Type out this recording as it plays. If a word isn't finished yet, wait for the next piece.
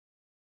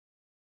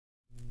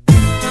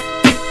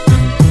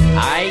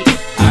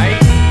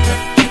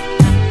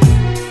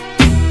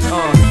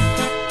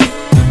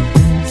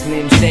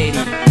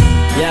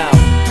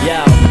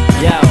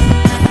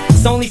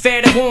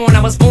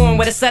I was born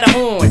with a set of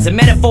horns and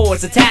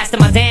metaphors attached to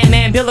my damn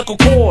umbilical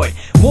cord.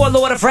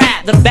 Warlord of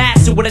rap, little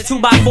bastard with a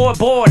 2x4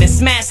 board, and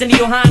smashed into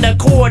your Honda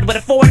Accord with a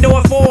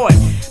 4-door Ford.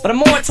 But a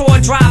mortar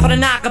drop on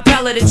an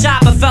acapella, the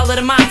chopper fella,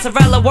 the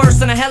mozzarella worse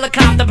than a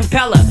helicopter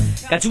propeller.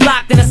 Got you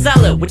locked in a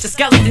cellar with your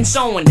skeleton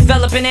showing,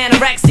 developing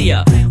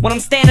anorexia. When I'm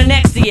standing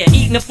next to you,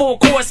 eating a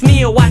full-course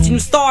meal, watching you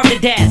starve to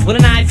death with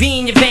an IV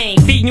in your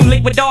vein, feeding you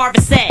liquid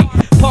Darvocet,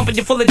 pumping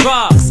you full of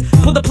drugs.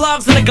 Pull the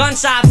plugs on the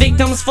gunshot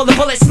victims full of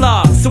bullet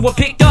slugs, who were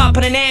picked up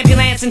in an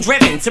ambulance and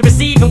driven to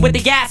receiving with the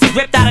gases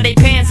ripped out of their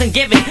pants and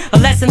given a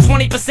less than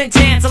 20%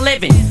 chance of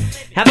living.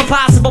 Have a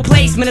possible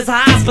placement as a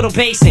hospital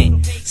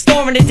patient,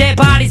 storing the dead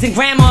bodies in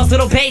grandma's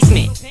little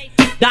basement.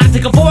 Dr.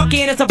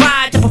 Kevorkian is a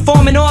ride to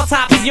perform an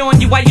autopsy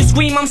on you while you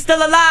scream I'm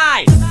still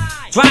alive.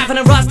 Driving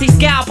a rusty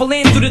scalpel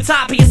in through the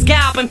top of your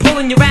scalp and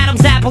pulling your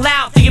Adam's apple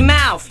out through your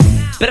mouth.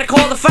 Better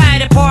call the fire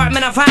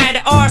department. I've hired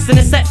an arson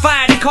to set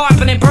fire to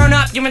carpet and burn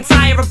up your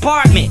entire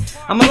apartment.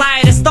 I'm a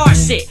liar to start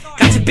shit.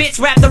 Got your bitch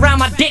wrapped around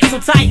my dick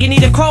so tight you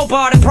need a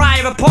crowbar to pry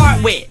her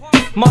apart with.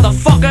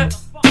 Motherfucker.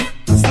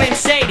 Slim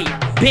Shady,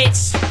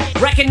 bitch.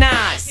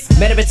 Recognize.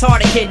 Met a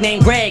retarded kid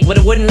named Greg with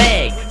a wooden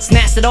leg.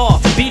 Snatched it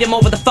off and beat him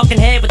over the fucking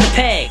head with the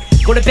peg.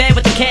 Go to bed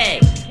with the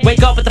keg.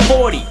 Wake up with the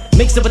 40.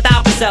 Mix it with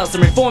Alka-Seltzer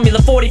and Formula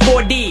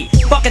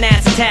 44D. Fucking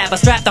acetab, I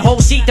strapped the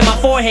whole sheet to my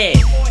forehead.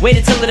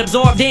 Waited till it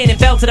absorbed in and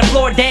fell to the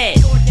floor dead.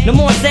 No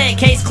more said,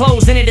 case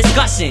closed, in a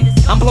discussion.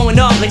 I'm blowing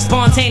up like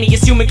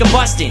spontaneous human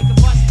combustion,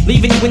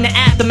 leaving you in the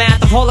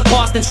aftermath of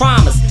Holocaust and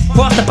traumas.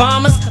 Cross the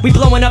bombers, we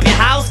blowing up your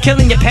house,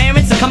 killing your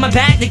parents and coming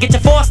back to get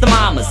your foster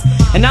mamas.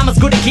 And I'm as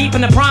good at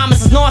keeping the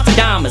promise as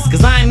Nostradamus,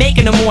 cause I ain't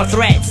making no more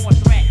threats.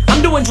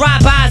 I'm doing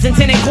drive-bys and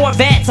tinted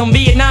Corvettes on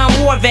Vietnam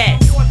War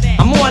vets.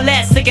 I'm more or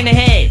less sick in the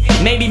head,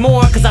 maybe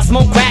more cause I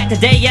smoked crack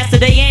today,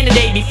 yesterday and the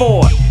day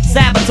before.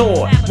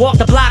 Saboteur, walk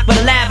the block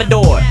with a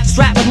Labrador,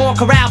 strapped with more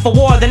corral for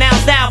war than El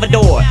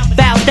Salvador.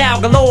 Foul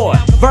style galore,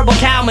 verbal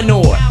cow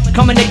manure,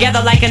 coming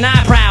together like an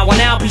eyebrow on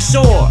Al P.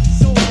 Shore.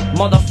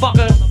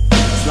 Motherfucker,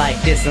 it's like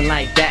this and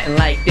like that and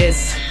like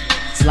this.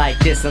 It's like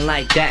this and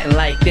like that and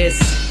like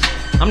this.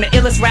 I'm the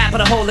illest rapper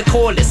to hold the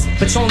cordless,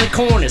 patrolling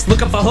corners,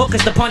 looking for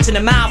hookers to punch in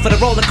the mouth for the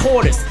roll of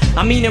quarters.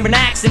 I'm meaner and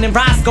Axon and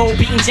Roscoe,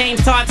 beating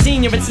James Tart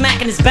Sr. and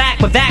smacking his back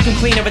with vacuum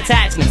cleaner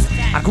attachments.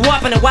 I grew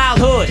up in a wild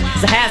hood,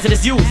 as a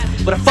hazardous youth,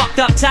 with a fucked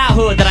up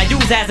childhood that I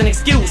use as an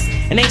excuse.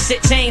 And ain't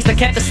shit changed, I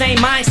kept the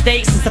same mind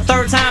state since the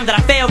third time that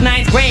I failed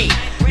 9th grade.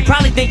 You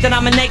probably think that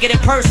I'm a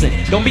negative person,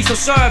 don't be so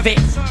sure of it.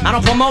 I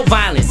don't promote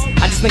violence,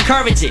 I just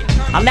encourage it.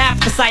 I laugh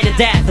at the sight of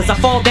death as I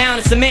fall down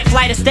a cement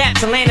flight of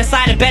steps and land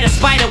inside a bed of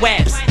spider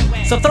webs.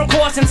 So throw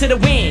caution to the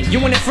wind, you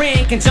and a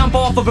friend can jump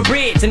off of a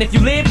bridge, and if you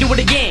live, do it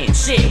again.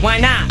 Shit, why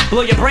not?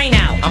 Blow your brain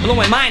out, I'm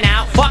blowing mine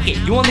out. Fuck it,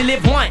 you only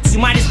live once,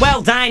 you might as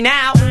well die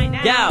now.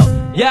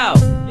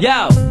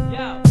 Yo.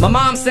 My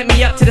mom sent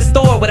me up to the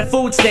store with a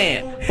food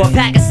stamp for a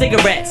pack of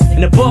cigarettes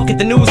and a book at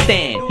the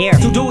newsstand. Here,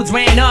 2 dudes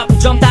ran up and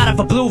jumped out of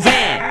a blue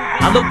van.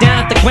 I looked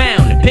down at the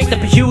ground and picked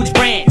up a huge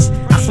branch.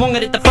 I swung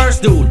it at the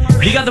first dude,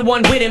 the other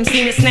one with him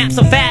seen it snap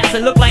so fast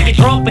it looked like it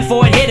broke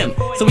before it hit him.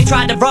 So he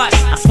tried to rush,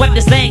 I swept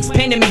his legs,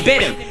 pinned him and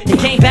bit him. He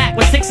came back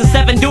with 6 or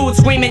 7 dudes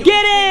screaming,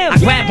 "Get him!" I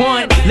grabbed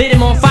one, lit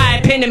him on fire,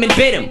 pinned him and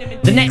bit him.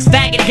 The next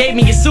faggot gave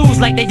me his shoes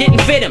like they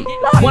didn't fit him.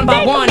 One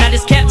by one I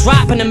just kept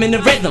dropping them in the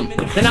rhythm.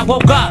 Then I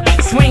woke up,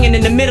 swinging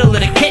in the middle of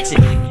the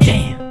kitchen. Damn.